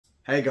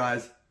Hey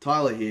guys,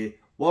 Tyler here.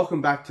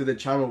 Welcome back to the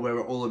channel where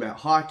we're all about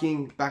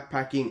hiking,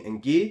 backpacking and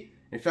gear.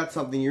 If that's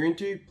something you're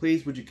into,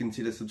 please would you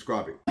consider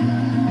subscribing.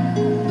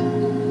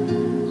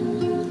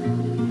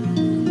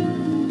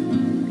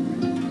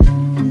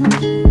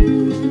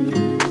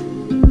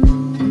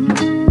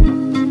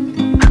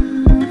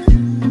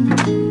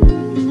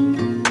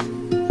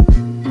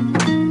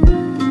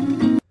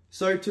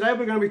 So today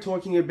we're going to be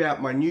talking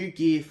about my new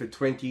gear for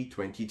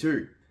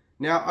 2022.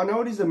 Now I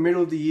know it is the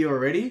middle of the year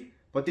already,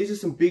 but these are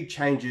some big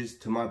changes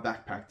to my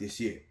backpack this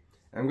year.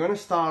 I'm going to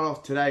start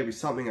off today with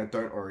something I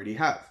don't already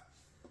have.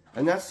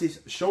 And that's this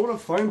shoulder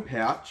foam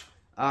pouch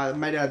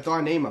made out of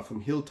Dyneema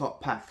from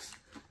Hilltop Packs.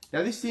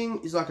 Now this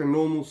thing is like a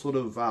normal sort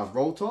of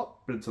roll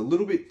top, but it's a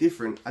little bit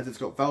different as it's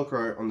got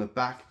Velcro on the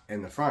back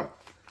and the front.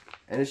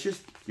 And it's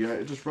just,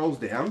 it just rolls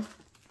down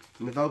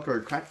and the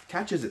Velcro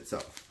catches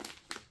itself.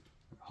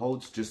 It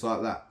holds just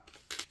like that.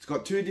 It's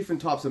got two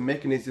different types of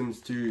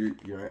mechanisms to,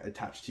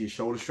 attach to your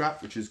shoulder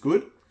strap, which is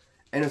good.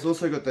 And it's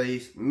also got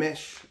these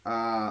mesh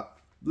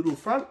little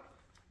front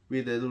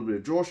with a little bit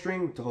of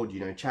drawstring to hold,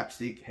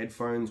 chapstick,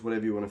 headphones,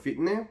 whatever you want to fit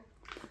in there.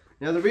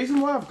 Now the reason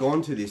why I've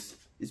gone to this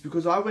is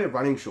because I wear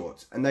running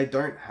shorts and they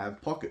don't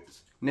have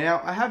pockets.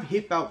 Now I have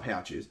hip belt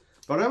pouches,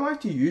 but I don't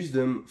like to use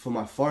them for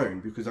my phone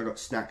because I got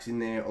snacks in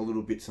there, or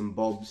little bits and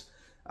bobs,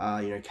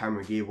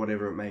 camera gear,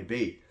 whatever it may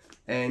be.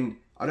 And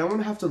I don't want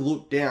to have to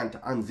look down to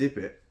unzip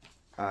it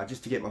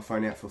just to get my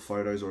phone out for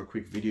photos or a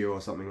quick video or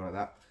something like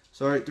that.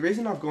 So the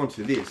reason I've gone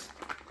to this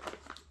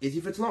is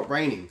if it's not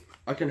raining,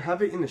 I can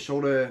have it in the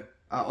shoulder,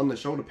 on the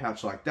shoulder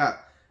pouch like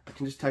that. I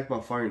can just take my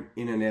phone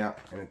in and out,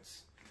 and it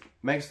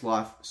makes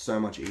life so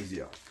much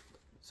easier.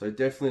 So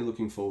definitely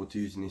looking forward to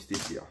using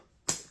this year.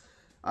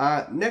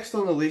 Next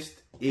on the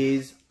list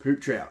is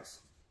poop trowels.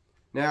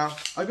 Now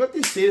I got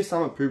this Sea to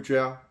Summit poop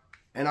trowel,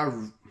 and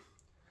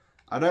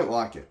I don't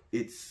like it.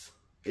 It's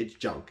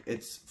junk.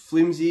 It's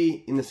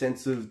flimsy in the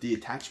sense of the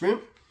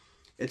attachment.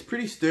 It's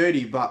pretty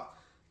sturdy, but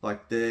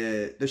like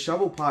the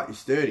shovel part is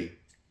sturdy.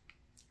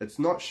 It's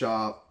not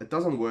sharp, it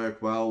doesn't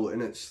work well,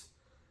 and it's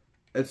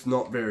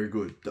not very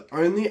good. The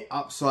only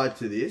upside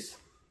to this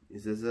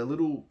is there's a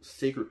little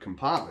secret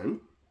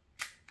compartment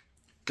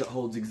that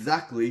holds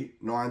exactly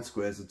 9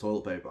 squares of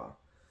toilet paper.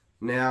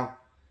 Now,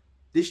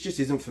 this just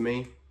isn't for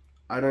me.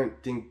 I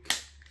don't think,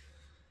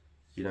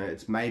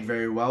 it's made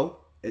very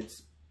well.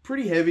 It's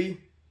pretty heavy,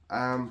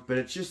 but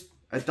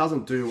it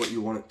doesn't do what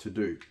you want it to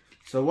do.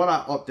 So what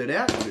I opted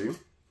out to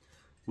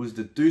was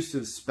the Deuce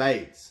of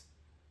Spades.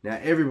 Now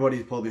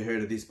everybody's probably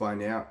heard of this by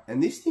now,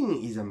 and this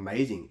thing is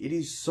amazing. It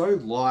is so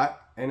light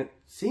and it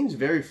seems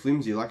very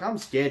flimsy, like I'm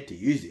scared to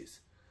use this.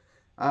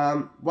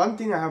 One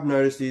thing I have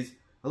noticed is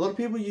a lot of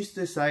people used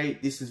to say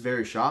this is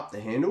very sharp,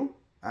 the handle,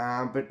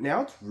 but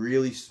now it's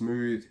really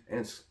smooth and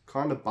it's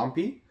kind of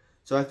bumpy.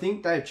 So I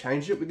think they've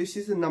changed it, but this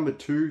is the number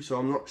 2, so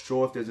I'm not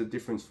sure if there's a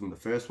difference from the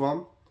first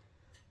one.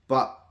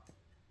 But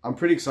I'm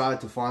pretty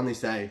excited to finally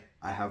say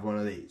I have one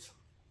of these.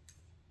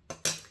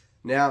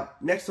 Now,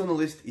 next on the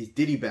list is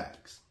Ditty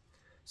bags.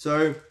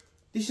 So,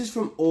 this is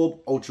from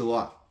Orb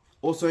Ultralight.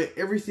 Also,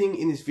 everything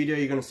in this video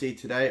you're going to see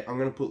today, I'm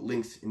going to put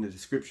links in the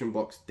description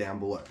box down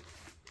below.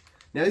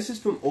 Now, this is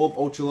from Orb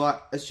Ultralight.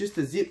 It's just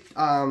a zip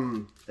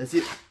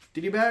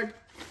ditty bag.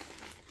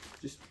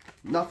 Just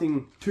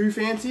nothing too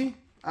fancy.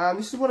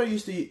 This is what I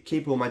used to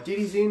keep all my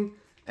ditties in.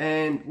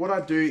 And what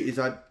I do is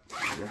I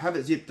have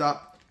it zipped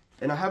up,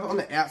 and I have it on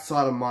the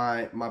outside of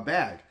my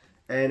bag.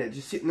 And it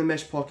just sit in the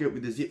mesh pocket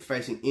with the zip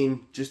facing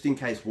in, just in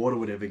case water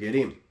would ever get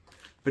in.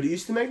 But it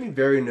used to make me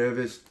very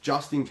nervous,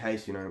 just in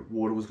case,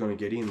 water was going to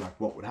get in, like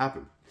what would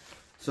happen.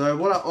 So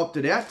what I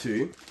opted out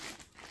to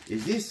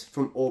is this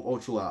from Orb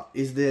Ultralight,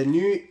 is their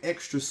new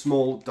extra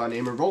small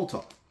Dyneema roll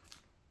top.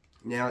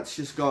 Now it's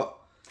just got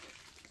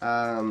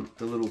the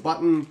little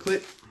button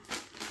clip,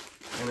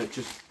 and it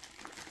just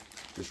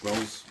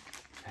rolls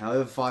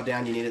however far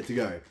down you need it to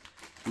go.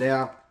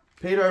 Now,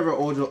 Peter over at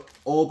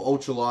Orb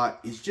Ultralight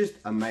is just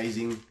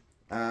amazing.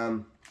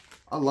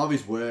 I love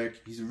his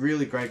work. He's a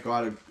really great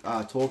guy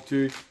to talk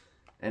to,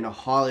 and I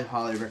highly,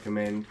 highly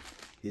recommend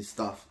his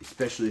stuff,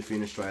 especially if you're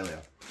in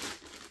Australia.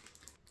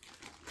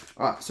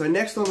 Alright, so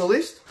next on the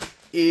list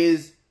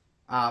is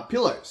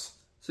pillows.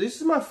 So this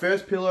is my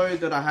first pillow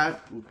that I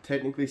had. Well,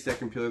 technically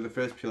second pillow. The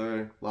first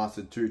pillow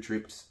lasted 2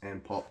 trips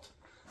and popped,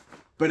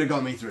 but it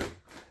got me through.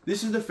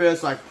 This is the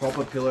first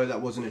proper pillow that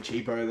wasn't a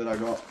cheapo that I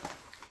got.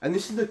 And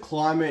this is the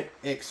Climate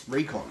X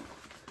Recon.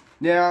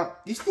 Now,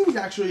 this thing is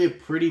actually a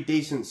pretty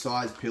decent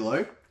sized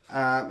pillow.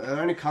 It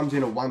only comes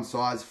in a 1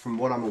 size from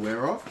what I'm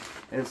aware of.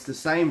 And it's the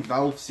same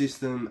valve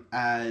system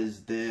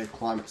as the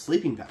Climate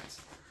sleeping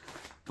pads.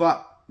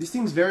 But this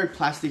thing's very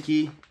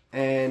plasticky,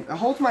 and it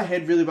holds my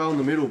head really well in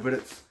the middle,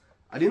 but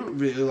I didn't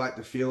really like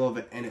the feel of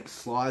it, and it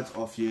slides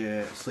off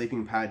your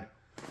sleeping pad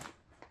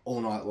all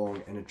night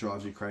long and it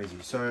drives you crazy.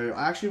 So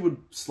I actually would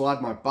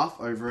slide my buff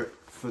over it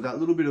for that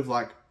little bit of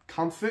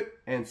comfort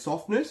and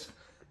softness,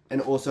 and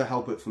also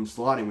help it from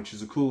sliding, which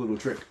is a cool little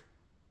trick.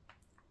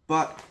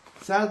 But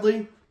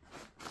sadly,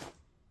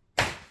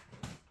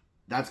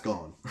 that's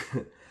gone.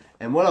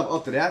 And what I've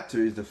opted out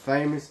to is the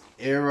famous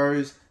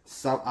Aeros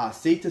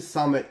Sea to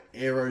Summit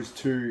Aeros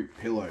 2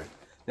 pillow.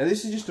 Now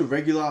this is just a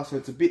regular, so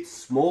it's a bit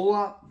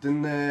smaller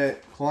than the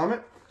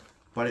Climate,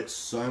 but it's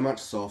so much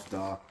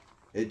softer.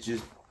 It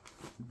just,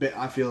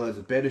 I feel it's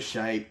a better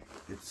shape.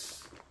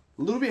 It's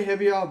a little bit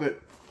heavier,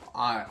 but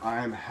I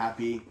am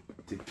happy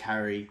to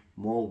carry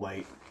more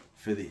weight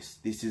for this.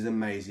 This is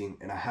amazing,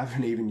 and I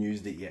haven't even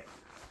used it yet.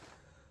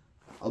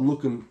 I'm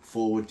looking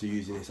forward to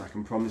using this, I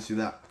can promise you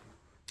that.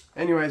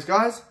 Anyways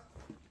guys,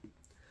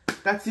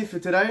 that's it for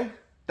today.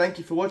 Thank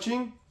you for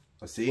watching.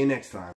 I'll see you next time.